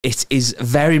it is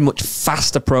very much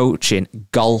fast approaching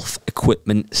golf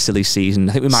equipment silly season.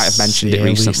 I think we might have mentioned it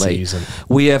recently.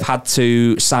 We have had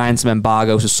to sign some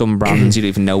embargoes to some brands. You don't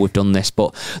even know we've done this,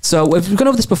 but so we've gone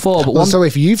over this before. But so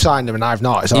if you've signed them and I've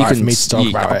not, it's all right for me to talk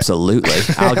about absolutely. it.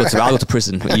 Absolutely, I'll go to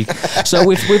prison. So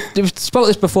we've spoke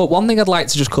this before. One thing I'd like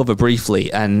to just cover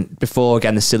briefly, and before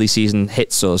again the silly season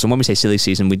hits us, and when we say silly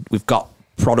season, we've got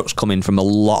products coming from a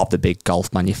lot of the big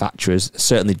golf manufacturers,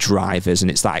 certainly drivers,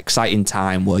 and it's that exciting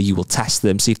time where you will test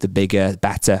them, see if they're bigger,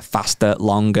 better, faster,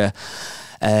 longer,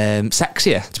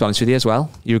 sexier, to be honest with you as well.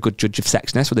 You're a good judge of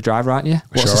sexiness with a driver, aren't you?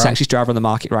 What's the sexiest driver on the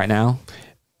market right now?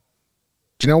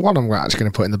 Do you know what I'm actually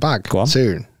going to put in the bag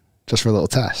soon? Just for a little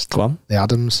test. Go on. The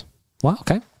Adams. Wow,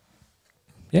 okay.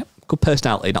 Yeah, good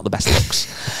personality, not the best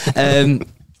looks.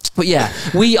 But yeah,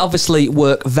 we obviously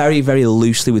work very, very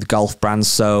loosely with golf brands.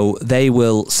 So they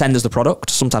will send us the product.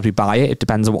 Sometimes we buy it. It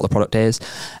depends on what the product is.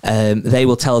 They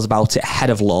will tell us about it ahead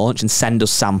of launch and send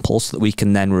us samples so that we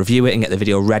can then review it and get the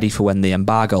video ready for when the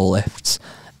embargo lifts.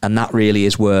 And that really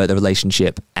is where the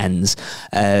relationship ends.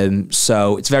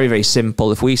 So it's very, very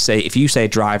simple. If you say a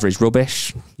driver is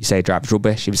rubbish, you say a driver's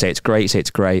rubbish. If you say it's great, you say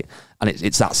it's great. And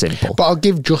it's that simple. But I'll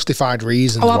give justified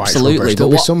reasons why absolutely. It's rubbish.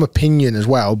 There'll be some opinion as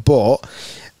well, but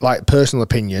like personal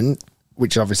opinion,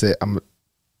 which obviously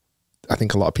I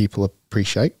think a lot of people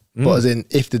appreciate, but as in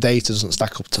if the data doesn't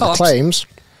stack up to the claims.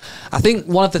 I think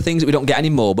one of the things that we don't get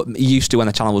anymore, but used to when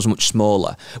the channel was much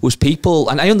smaller, was people,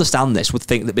 and I understand this, would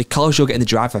think that because you're getting the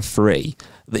driver free,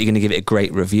 that you're going to give it a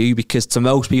great review, because to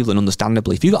most people, and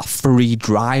understandably, if you've got a free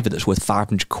driver that's worth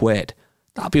 500 quid,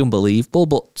 that'd be unbelievable.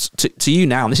 But to you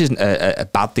now, and this isn't a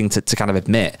bad thing to kind of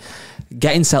admit,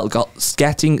 getting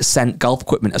sent golf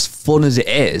equipment, as fun as it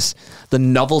is, the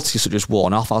novelty sort of just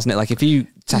worn off, hasn't it? Like if you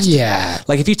test,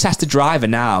 if you test a driver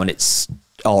now and it's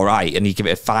all right, and you give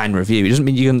it a fine review, it doesn't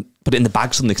mean you can put it in the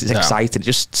bag suddenly because it's exciting. It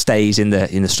just stays in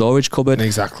the storage cupboard.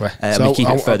 Exactly. So we keep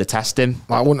it further testing.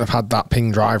 I wouldn't have had that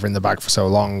Ping driver in the bag for so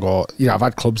long, or I've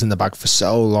had clubs in the bag for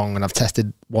so long, and I've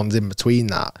tested ones in between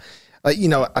that. Like,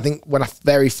 I think when I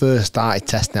very first started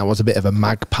testing, I was a bit of a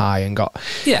magpie and got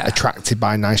attracted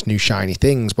by nice new shiny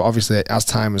things. But obviously, as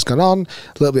time has gone on,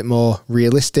 a little bit more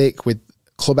realistic with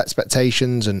club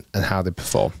expectations and how they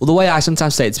perform. Well, the way I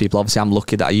sometimes say it to people, obviously I'm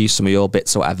lucky that I use some of your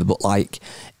bits or whatever, but like,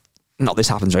 not this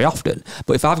happens very often,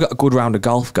 but if I've got a good round of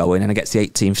golf going and I get to the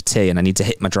 18th tee and I need to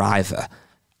hit my driver,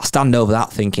 I stand over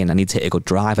that thinking I need to hit a good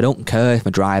drive. I don't care if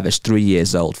my driver's 3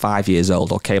 years old, 5 years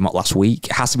old, or came out last week.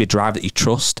 It has to be a driver that you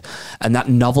trust. And that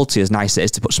novelty, as nice as it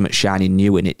is to put something shiny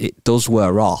new in, it does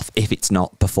wear off if it's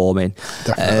not performing.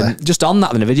 Just on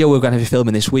that, in a video we're going to be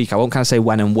filming this week, I won't kind of say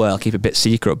when and where, I'll keep it a bit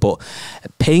secret, but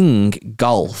Ping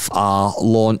Golf are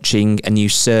launching a new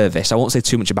service. I won't say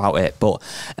too much about it, but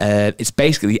it's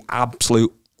basically the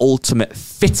absolute ultimate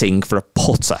fitting for a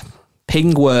putter.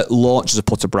 Ping were launched as a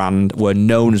putter brand, were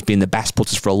known as being the best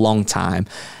putters for a long time.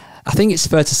 I think it's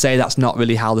fair to say that's not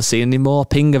really how they're seen anymore.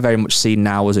 Ping are very much seen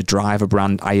now as a driver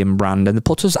brand, iron brand, and the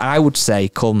putters, I would say,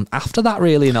 come after that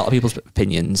really in a lot of people's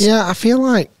opinions. Yeah, I feel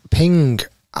like Ping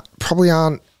probably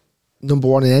aren't number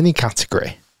one in any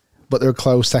category, but they're a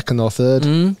close second or third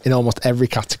in almost every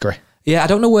category. Yeah, I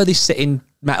don't know where they sit in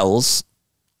metals.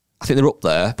 I think they're up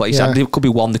there, but it could be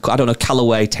one. I don't know,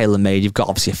 Callaway, TaylorMade. You've got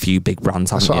obviously a few big brands,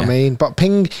 haven't you? That's what I mean. But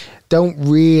Ping don't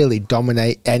really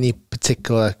dominate any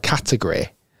particular category,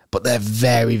 but they're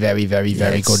very, very, very,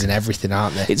 very good in everything,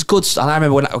 aren't they? It's good. And I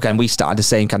remember when, again, we started the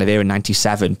same kind of era in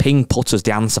 97. Ping putters,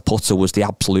 the answer putter was the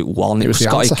absolute one. It was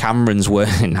Scotty Camerons were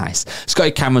nice. Scotty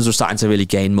Camerons were starting to really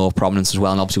gain more prominence as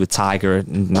well. And obviously with Tiger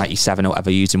in 97 or whatever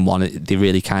using one, they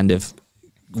really kind of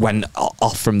went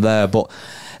off from there. But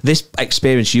this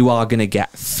experience, you are going to get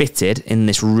fitted in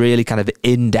this really kind of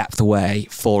in-depth way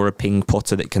for a Ping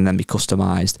putter that can then be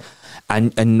customized.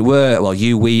 And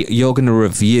you're going to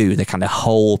review the kind of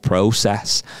whole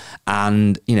process,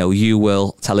 and you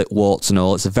will tell it warts and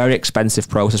all. It's a very expensive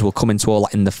process. We'll come into all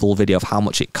that in the full video of how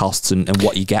much it costs and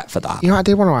what you get for that. I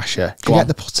did want to ask you, do you get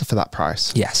the putter for that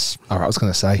price? Yes. All right, I was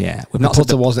going to say, yeah, the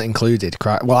putter wasn't included.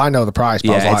 Well, I know the price,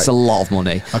 but it's a lot of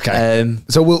money. Okay,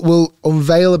 so we'll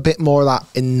unveil a bit more of that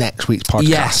in next week's podcast.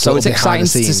 Yeah, so it's exciting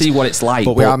to see what it's like.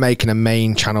 But we are making a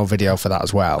main channel video for that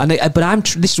as well.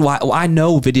 This is why I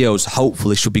know videos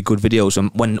hopefully should be good videos,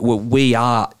 and when we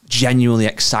are genuinely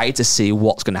excited to see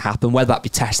what's going to happen, whether that be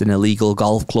testing a legal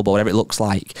golf club or whatever it looks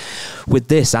like. With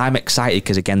this, I'm excited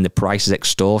because, again, the price is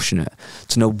extortionate.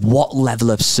 To know what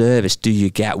level of service do you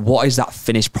get? What is that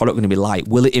finished product going to be like?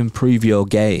 Will it improve your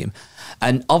game?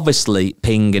 And obviously,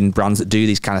 Ping and brands that do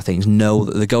these kind of things know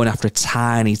that they're going after a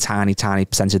tiny, tiny, tiny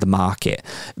percentage of the market.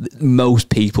 Most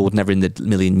people would never in the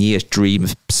million years dream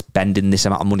of spending this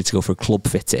amount of money to go for a club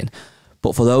fitting.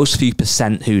 But for those few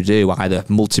percent who do, either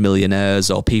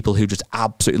multimillionaires or people who just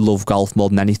absolutely love golf more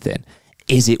than anything,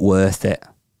 is it worth it?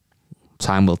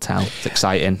 Time will tell. It's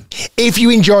exciting. If you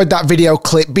enjoyed that video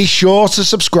clip, be sure to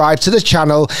subscribe to the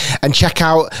channel and check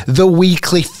out the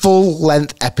weekly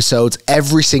full-length episodes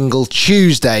every single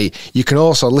Tuesday. You can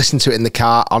also listen to it in the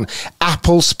car on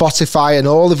Apple, Spotify, and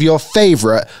all of your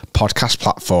favourite podcast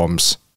platforms.